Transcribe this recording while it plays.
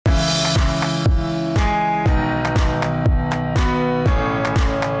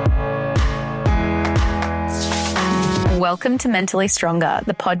Welcome to Mentally Stronger,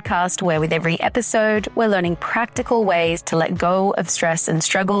 the podcast where with every episode, we're learning practical ways to let go of stress and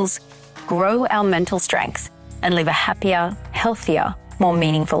struggles, grow our mental strength, and live a happier, healthier, more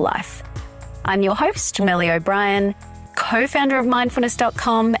meaningful life. I'm your host, Melly O'Brien, co-founder of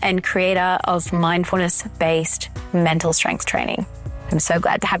mindfulness.com and creator of mindfulness-based mental strength training. I'm so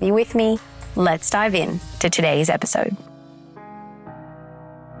glad to have you with me. Let's dive in to today's episode.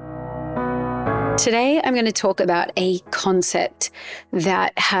 Today, I'm going to talk about a concept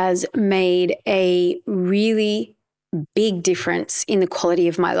that has made a really big difference in the quality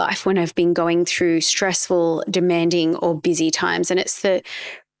of my life when I've been going through stressful, demanding, or busy times. And it's the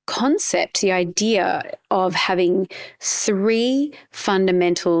concept, the idea of having 3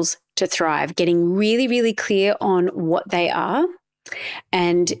 fundamentals to thrive, getting really, really clear on what they are,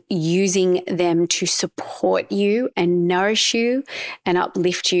 and using them to support you and nourish you and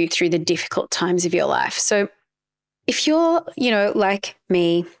uplift you through the difficult times of your life. So if you're, like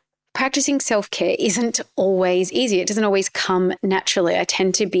me, practicing self-care isn't always easy. It doesn't always come naturally. I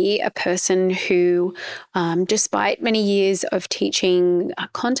tend to be a person who, despite many years of teaching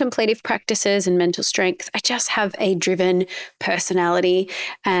contemplative practices and mental strength, I just have a driven personality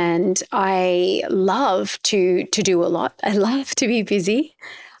and I love to do a lot. I love to be busy.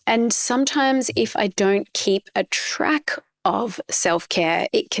 And sometimes if I don't keep a track of self-care,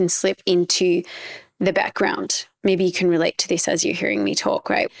 it can slip into the background. Maybe you can relate to this as you're hearing me talk,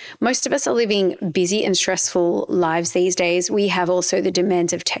 right? Most of us are living busy and stressful lives these days. We have also the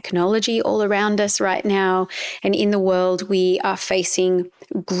demands of technology all around us right now. And in the world, we are facing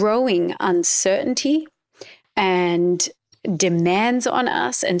growing uncertainty and demands on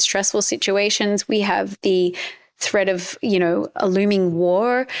us and stressful situations. We have the threat of, a looming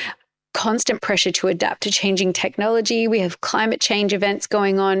war, constant pressure to adapt to changing technology. We have climate change events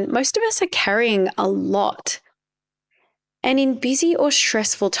going on. Most of us are carrying a lot. And in busy or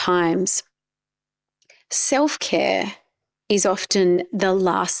stressful times, self-care is often the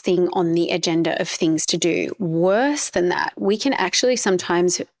last thing on the agenda of things to do. Worse than that, we can actually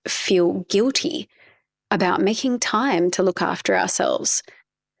sometimes feel guilty about making time to look after ourselves.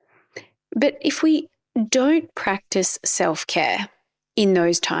 But if we don't practice self-care in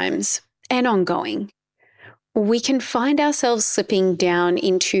those times and ongoing, we can find ourselves slipping down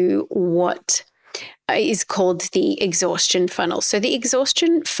into what is called the exhaustion funnel. So the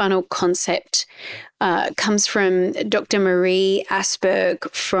exhaustion funnel concept comes from Dr. Marie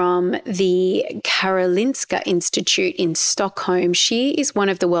Asperg from the Karolinska Institute in Stockholm. She is one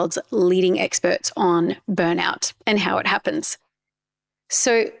of the world's leading experts on burnout and how it happens.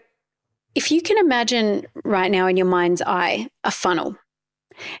 So if you can imagine right now in your mind's eye a funnel,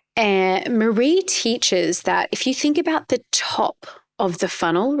 and Marie teaches that if you think about the top of the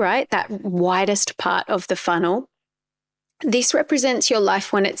funnel, right, that widest part of the funnel, this represents your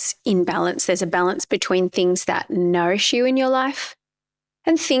life when it's in balance. There's a balance between things that nourish you in your life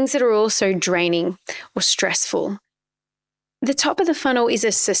and things that are also draining or stressful. The top of the funnel is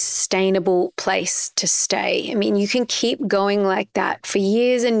a sustainable place to stay. I mean, you can keep going like that for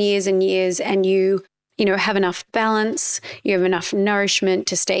years and years and years, and you have enough balance, you have enough nourishment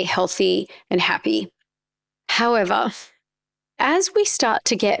to stay healthy and happy. However, as we start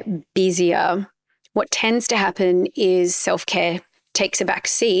to get busier, what tends to happen is self-care takes a back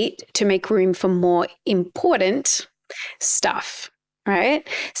seat to make room for more important stuff, right?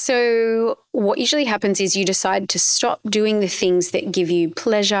 So what usually happens is you decide to stop doing the things that give you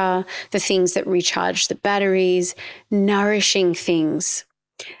pleasure, the things that recharge the batteries, nourishing things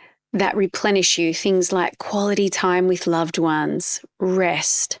that replenish you, things like quality time with loved ones,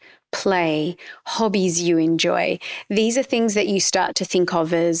 rest, play, hobbies you enjoy. These are things that you start to think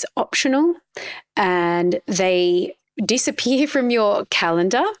of as optional, and they disappear from your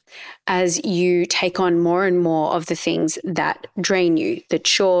calendar as you take on more and more of the things that drain you, the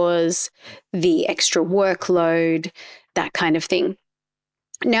chores, the extra workload, that kind of thing.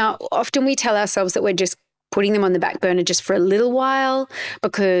 Now, often we tell ourselves that we're just putting them on the back burner just for a little while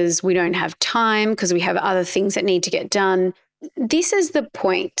because we don't have time, because we have other things that need to get done. This is the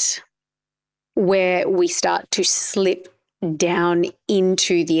point where we start to slip down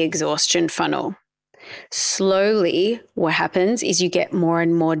into the exhaustion funnel. Slowly, what happens is you get more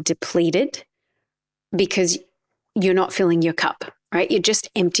and more depleted because you're not filling your cup, right? You're just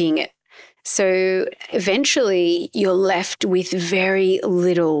emptying it. So eventually you're left with very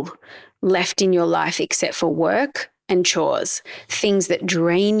little left in your life except for work and chores, things that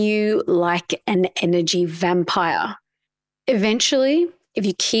drain you like an energy vampire. Eventually, if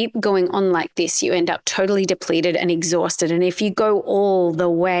you keep going on like this, you end up totally depleted and exhausted. And if you go all the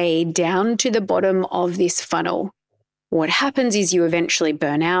way down to the bottom of this funnel, what happens is you eventually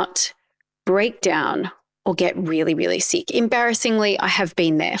burn out, break down, or get really, really sick. Embarrassingly, I have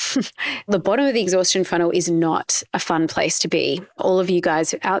been there. The bottom of the exhaustion funnel is not a fun place to be. All of you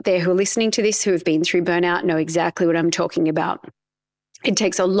guys out there who are listening to this who have been through burnout know exactly what I'm talking about. It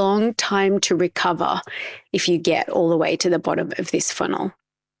takes a long time to recover if you get all the way to the bottom of this funnel.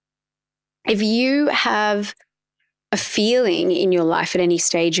 If you have a feeling in your life at any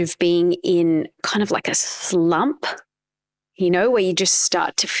stage of being in kind of like a slump, where you just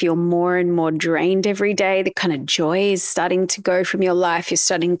start to feel more and more drained every day, the kind of joy is starting to go from your life. You're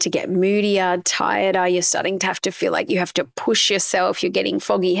starting to get moodier, tireder. You're starting to have to feel like you have to push yourself. You're getting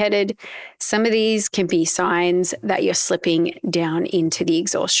foggy-headed. Some of these can be signs that you're slipping down into the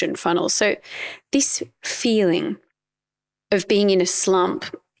exhaustion funnel. So this feeling of being in a slump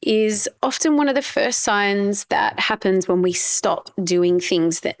is often one of the first signs that happens when we stop doing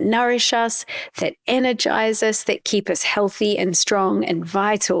things that nourish us, that energize us, that keep us healthy and strong and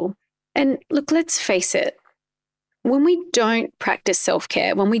vital. And look, let's face it, when we don't practice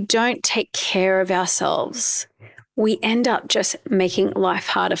self-care, when we don't take care of ourselves, we end up just making life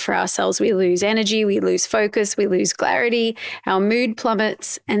harder for ourselves. We lose energy, we lose focus, we lose clarity, our mood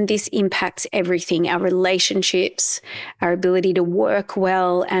plummets, and this impacts everything, our relationships, our ability to work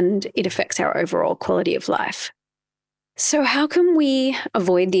well, and it affects our overall quality of life. So how can we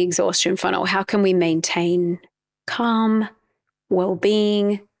avoid the exhaustion funnel? How can we maintain calm,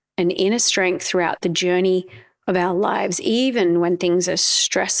 well-being, and inner strength throughout the journey of our lives, even when things are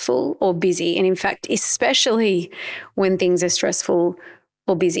stressful or busy? And in fact, especially when things are stressful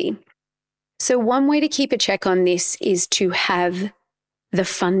or busy. So one way to keep a check on this is to have the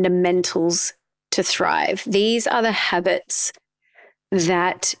fundamentals to thrive. These are the habits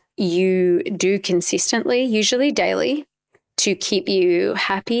that you do consistently, usually daily, to keep you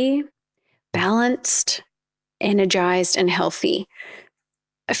happy, balanced, energized, and healthy.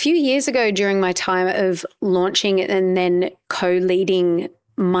 A few years ago, during my time of launching and then co-leading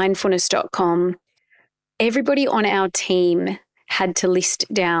mindfulness.com, everybody on our team had to list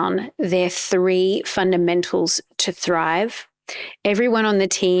down their 3 fundamentals to thrive. Everyone on the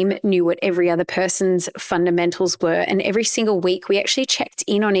team knew what every other person's fundamentals were. And every single week, we actually checked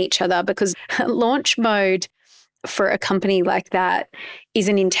in on each other, because launch mode for a company like that is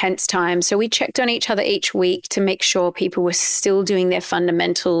an intense time. So we checked on each other each week to make sure people were still doing their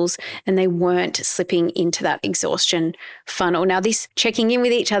fundamentals and they weren't slipping into that exhaustion funnel. Now, this checking in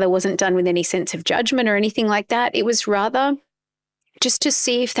with each other wasn't done with any sense of judgment or anything like that. It was rather just to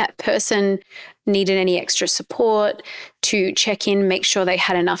see if that person needed any extra support, to check in, make sure they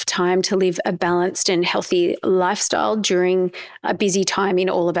had enough time to live a balanced and healthy lifestyle during a busy time in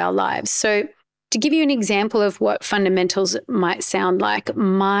all of our lives. So to give you an example of what fundamentals might sound like,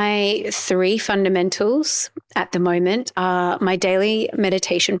 my 3 fundamentals at the moment are my daily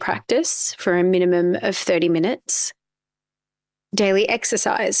meditation practice for a minimum of 30 minutes, daily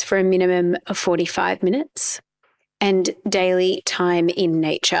exercise for a minimum of 45 minutes, and daily time in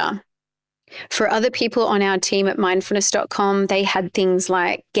nature. For other people on our team at mindfulness.com, they had things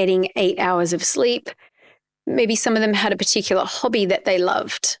like getting 8 hours of sleep. Maybe some of them had a particular hobby that they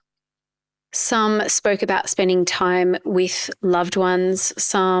loved. Some spoke about spending time with loved ones.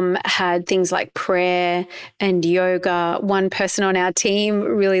 Some had things like prayer and yoga. One person on our team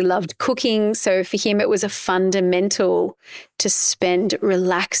really loved cooking. So for him, it was a fundamental to spend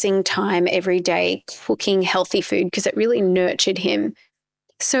relaxing time every day cooking healthy food, because it really nurtured him.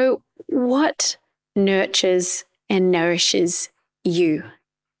 So what nurtures and nourishes you?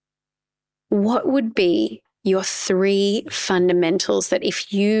 What would be your 3 fundamentals that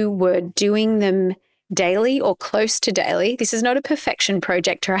if you were doing them daily or close to daily, this is not a perfection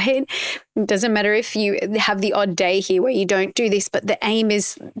project, right? It doesn't matter if you have the odd day here where you don't do this, but the aim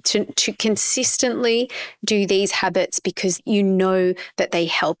is to consistently do these habits because you know that they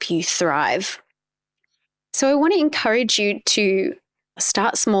help you thrive. So I want to encourage you to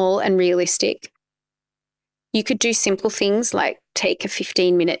start small and realistic. You could do simple things like take a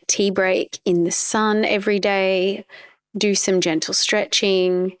 15-minute tea break in the sun every day, do some gentle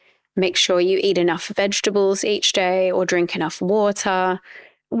stretching, make sure you eat enough vegetables each day or drink enough water.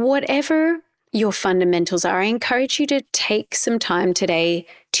 Whatever your fundamentals are, I encourage you to take some time today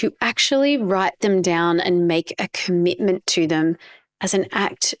to actually write them down and make a commitment to them as an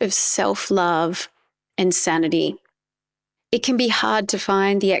act of self-love and sanity. It can be hard to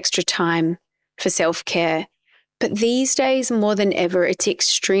find the extra time for self-care, but these days, more than ever, it's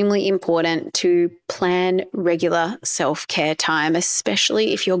extremely important to plan regular self-care time,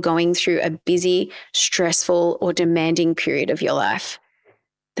 especially if you're going through a busy, stressful, or demanding period of your life.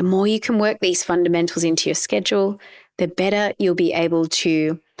 The more you can work these fundamentals into your schedule, the better you'll be able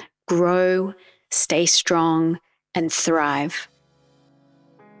to grow, stay strong, and thrive.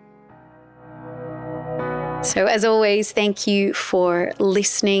 So as always, thank you for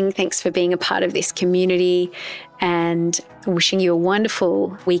listening. Thanks for being a part of this community, and wishing you a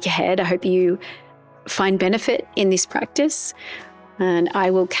wonderful week ahead. I hope you find benefit in this practice, and I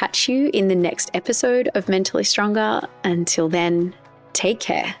will catch you in the next episode of Mentally Stronger. Until then, take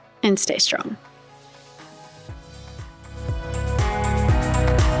care and stay strong.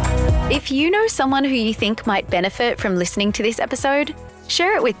 If you know someone who you think might benefit from listening to this episode,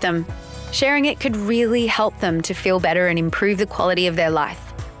 share it with them. Sharing it could really help them to feel better and improve the quality of their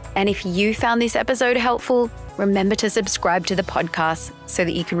life. And if you found this episode helpful, remember to subscribe to the podcast so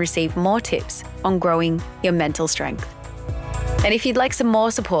that you can receive more tips on growing your mental strength. And if you'd like some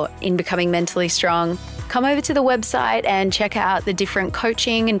more support in becoming mentally strong, come over to the website and check out the different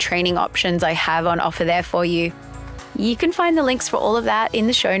coaching and training options I have on offer there for you. You can find the links for all of that in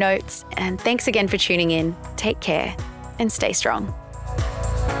the show notes. And thanks again for tuning in. Take care and stay strong.